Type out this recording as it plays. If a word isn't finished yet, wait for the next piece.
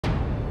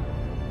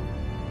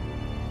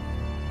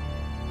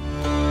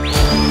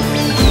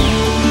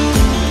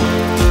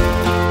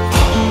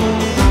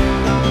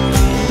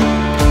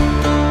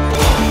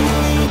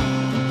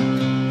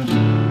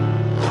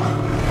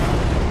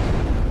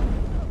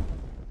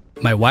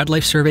My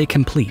wildlife survey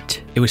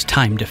complete, it was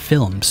time to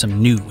film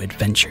some new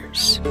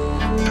adventures.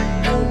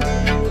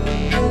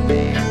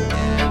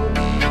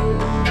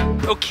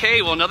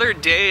 Okay, well, another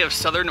day of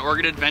Southern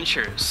Oregon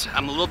adventures.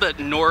 I'm a little bit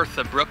north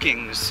of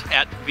Brookings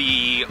at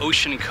the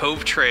Ocean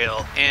Cove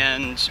Trail,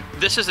 and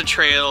this is a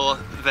trail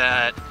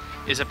that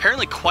is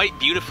apparently quite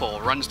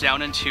beautiful. Runs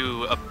down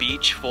into a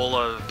beach full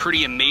of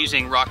pretty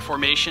amazing rock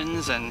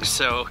formations, and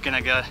so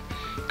gonna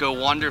go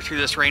wander through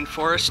this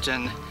rainforest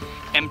and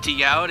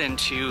empty out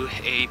into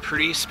a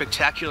pretty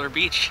spectacular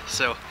beach.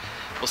 So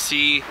we'll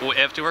see what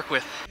we have to work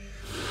with.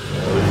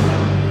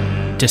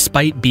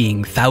 Despite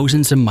being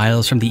thousands of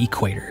miles from the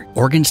equator,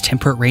 Oregon's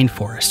temperate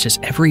rainforest is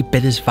every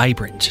bit as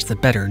vibrant as the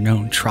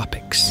better-known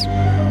tropics.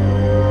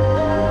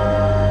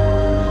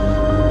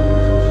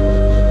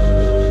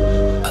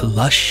 A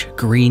lush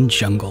green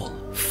jungle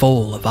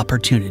full of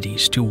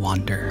opportunities to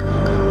wander.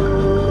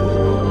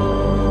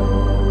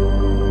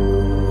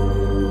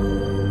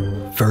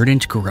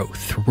 Verdant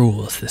growth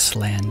rules this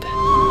land.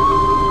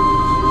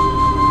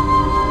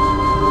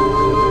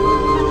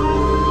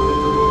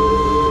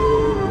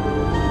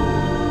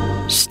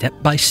 Step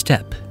by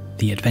step,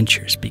 the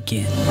adventures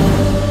begin.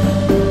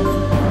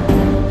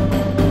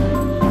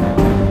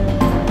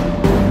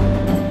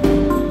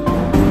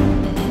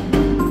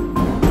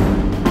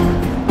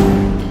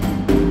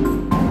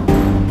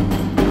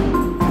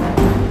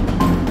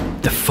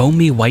 The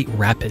foamy white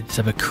rapids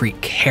of a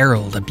creek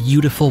herald a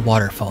beautiful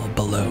waterfall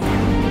below.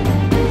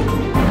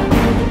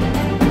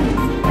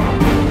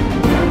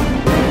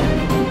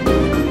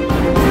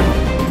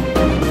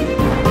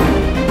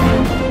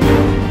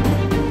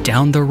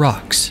 Down the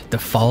rocks, the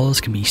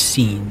falls can be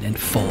seen in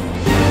full.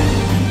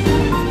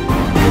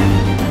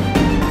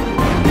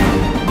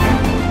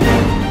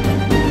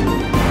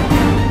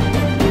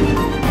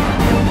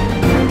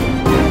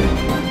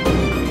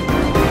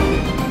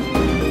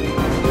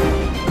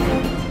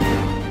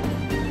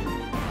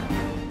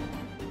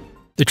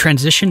 The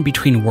transition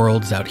between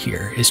worlds out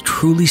here is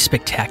truly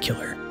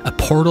spectacular, a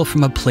portal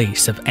from a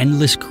place of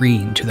endless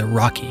green to the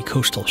rocky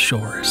coastal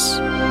shores.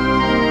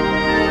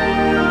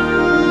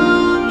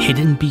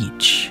 Hidden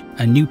Beach,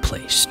 a new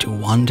place to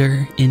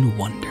wander in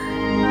wonder.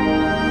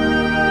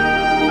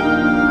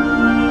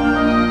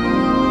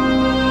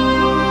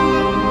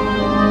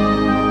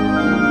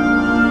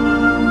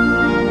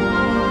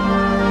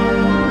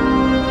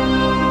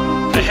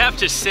 I have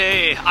to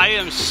say, I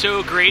am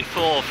so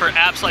grateful for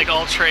apps like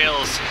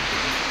AllTrails.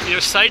 You know,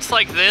 sites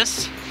like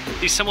this,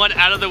 these somewhat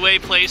out-of-the-way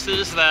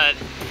places that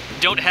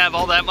don't have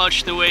all that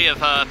much in the way of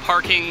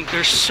parking.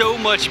 There's so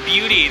much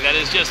beauty that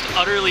is just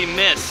utterly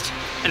missed,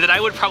 and that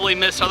I would probably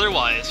miss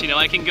otherwise. You know,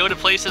 I can go to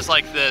places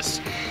like this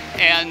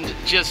and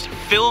just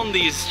film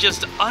these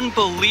just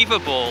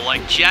unbelievable,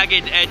 like,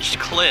 jagged-edged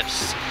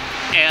cliffs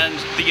and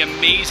the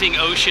amazing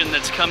ocean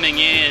that's coming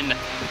in,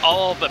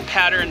 all the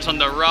patterns on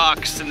the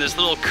rocks, and this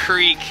little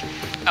creek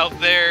out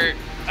there,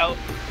 out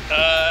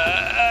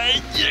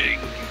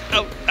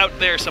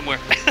there somewhere.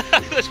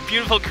 This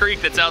beautiful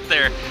creek that's out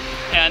there.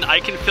 And I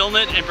can film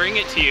it and bring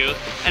it to you,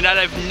 and that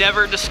I've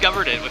never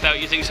discovered it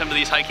without using some of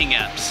these hiking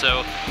apps.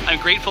 So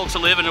I'm grateful to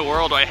live in a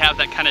world where I have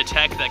that kind of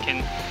tech that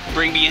can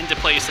bring me into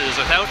places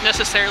without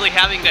necessarily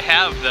having to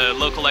have the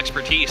local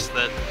expertise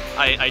that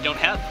I don't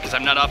have, because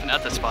I'm not often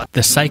at this spot.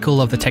 The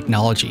cycle of the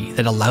technology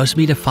that allows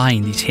me to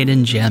find these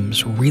hidden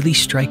gems really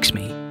strikes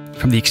me,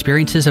 from the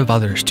experiences of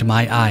others to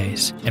my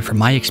eyes, and from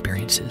my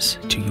experiences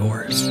to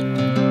yours.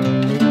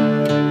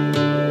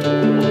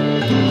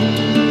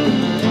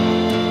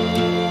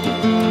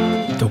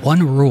 The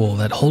one rule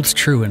that holds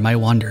true in my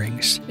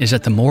wanderings is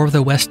that the more of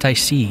the West I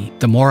see,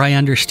 the more I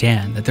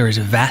understand that there is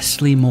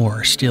vastly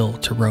more still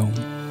to roam.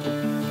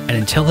 And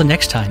until the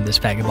next time this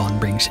vagabond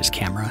brings his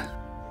camera,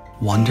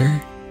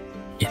 wander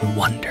in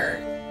wonder.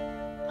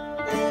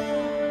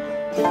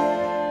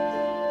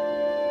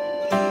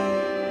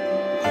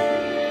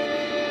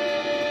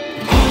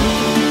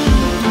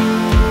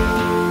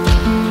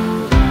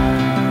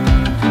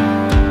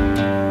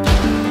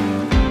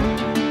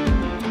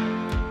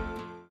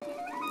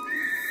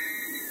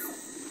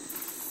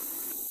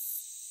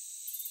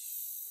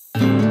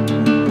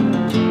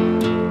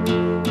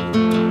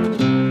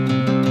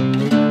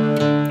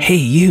 Hey,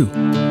 you!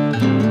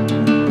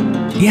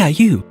 Yeah,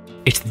 you!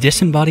 It's the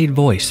disembodied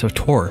voice of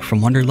Tor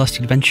from Wanderlust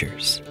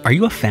Adventures. Are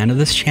you a fan of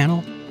this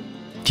channel?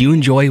 Do you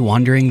enjoy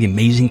wandering the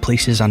amazing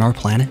places on our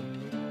planet?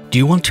 Do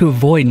you want to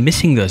avoid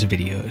missing those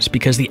videos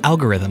because the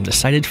algorithm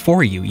decided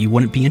for you you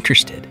wouldn't be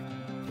interested?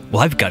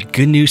 Well, I've got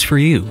good news for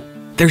you.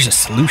 There's a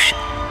solution.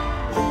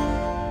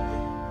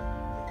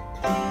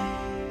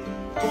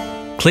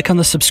 Click on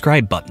the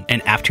subscribe button,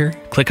 and after,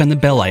 click on the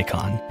bell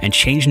icon and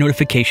change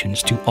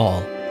notifications to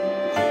all.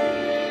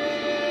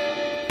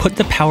 Put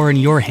the power in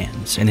your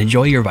hands and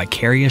enjoy your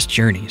vicarious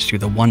journeys through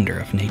the wonder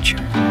of nature.